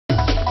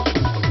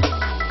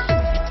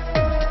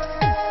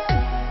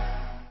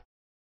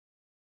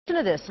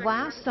to this.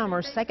 Last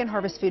summer, Second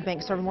Harvest Food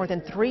Bank served more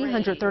than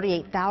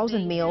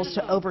 338,000 meals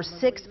to over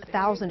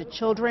 6,000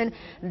 children.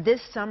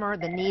 This summer,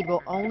 the need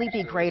will only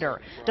be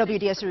greater.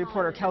 WDSU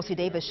reporter Kelsey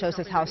Davis shows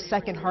us how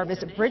Second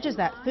Harvest bridges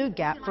that food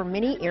gap for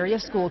many area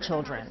school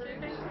children.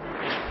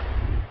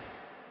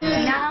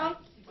 Now,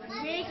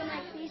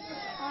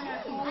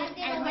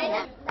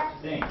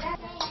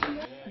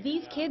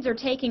 these kids are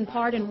taking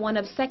part in one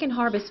of Second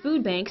Harvest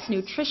Food Bank's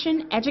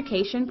nutrition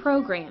education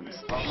programs.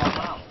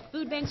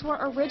 Food banks were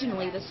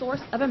originally the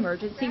source of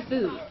emergency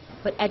food,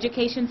 but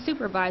education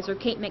supervisor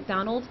Kate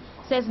McDonald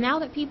says now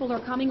that people are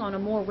coming on a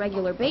more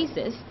regular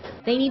basis,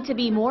 they need to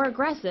be more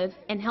aggressive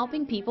in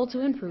helping people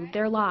to improve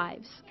their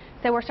lives.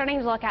 So we're starting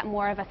to look at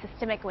more of a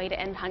systemic way to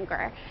end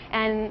hunger,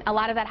 and a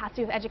lot of that has to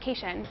do with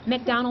education.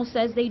 McDonald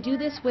says they do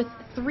this with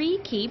 3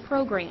 key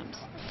programs.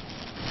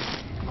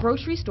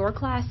 Grocery store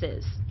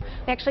classes.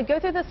 We actually go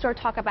through the store,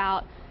 talk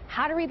about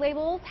how to read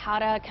labels, how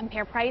to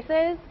compare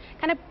prices,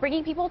 kind of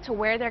bringing people to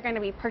where they're going to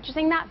be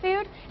purchasing that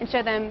food and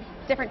show them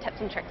different tips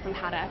and tricks on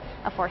how to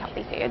afford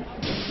healthy food.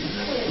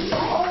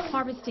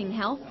 Harvesting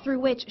Health,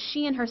 through which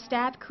she and her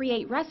staff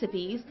create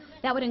recipes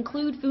that would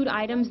include food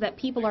items that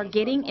people are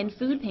getting in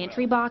food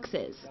pantry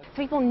boxes. So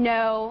people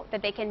know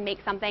that they can make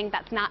something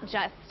that's not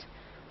just,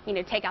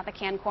 take out the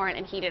canned corn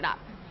and heat it up.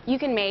 You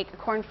can make a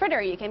corn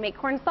fritter, you can make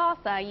corn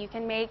salsa, you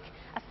can make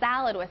a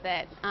salad with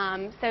it.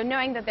 So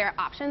knowing that there are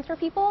options for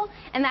people,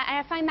 and that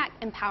I find that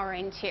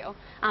empowering too,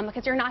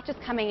 because you're not just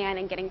coming in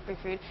and getting free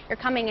food, you're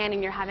coming in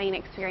and you're having an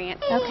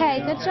experience.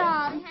 okay, good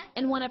job.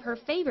 And one of her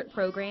favorite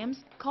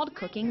programs called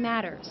Cooking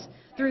Matters.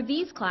 Through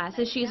these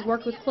classes, she has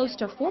worked with close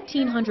to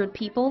 1,400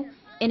 people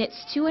in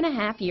its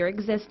 2.5-year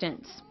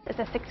existence. It's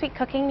a 6-week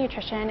cooking,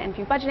 nutrition, and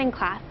food budgeting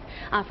class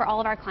for all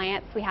of our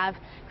clients. We have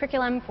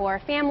curriculum for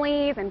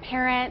families and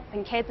parents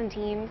and kids and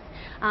teens,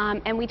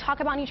 and we talk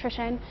about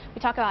nutrition.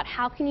 We talk about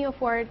how can you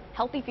afford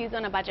healthy foods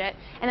on a budget,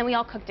 and then we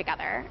all cook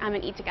together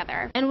and eat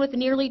together. And with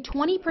nearly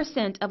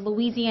 20% of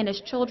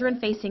Louisiana's children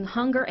facing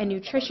hunger and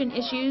nutrition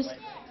issues,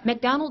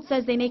 McDonald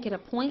says they make it a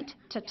point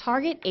to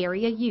target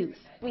area youth.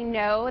 We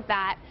know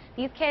that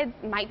these kids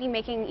might be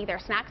making either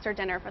snacks or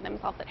dinner for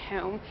themselves at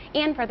home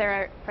and for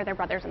their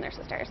brothers and their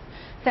sisters.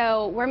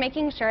 So we're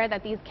making sure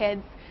that these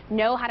kids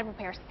know how to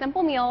prepare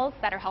simple meals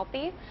that are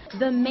healthy.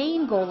 The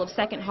main goal of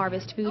Second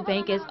Harvest Food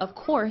Bank is, of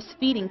course,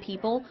 feeding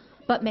people,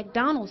 but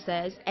McDonald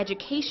says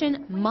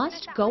education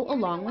must go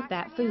along with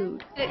that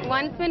food.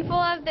 1 spoonful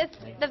of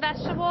the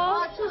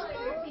vegetable.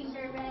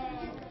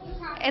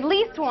 At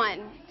least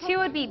 1. 2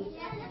 would be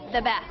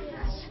the best.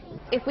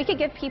 If we could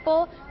give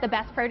people the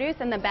best produce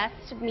and the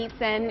best meats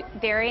and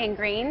dairy and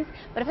grains,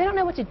 but if they don't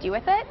know what to do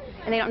with it,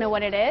 and they don't know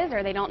what it is,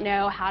 or they don't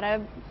know how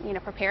to,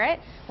 prepare it,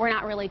 we're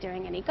not really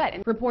doing any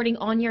good. Reporting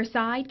on your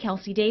side,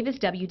 Kelsey Davis,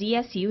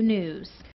 WDSU News.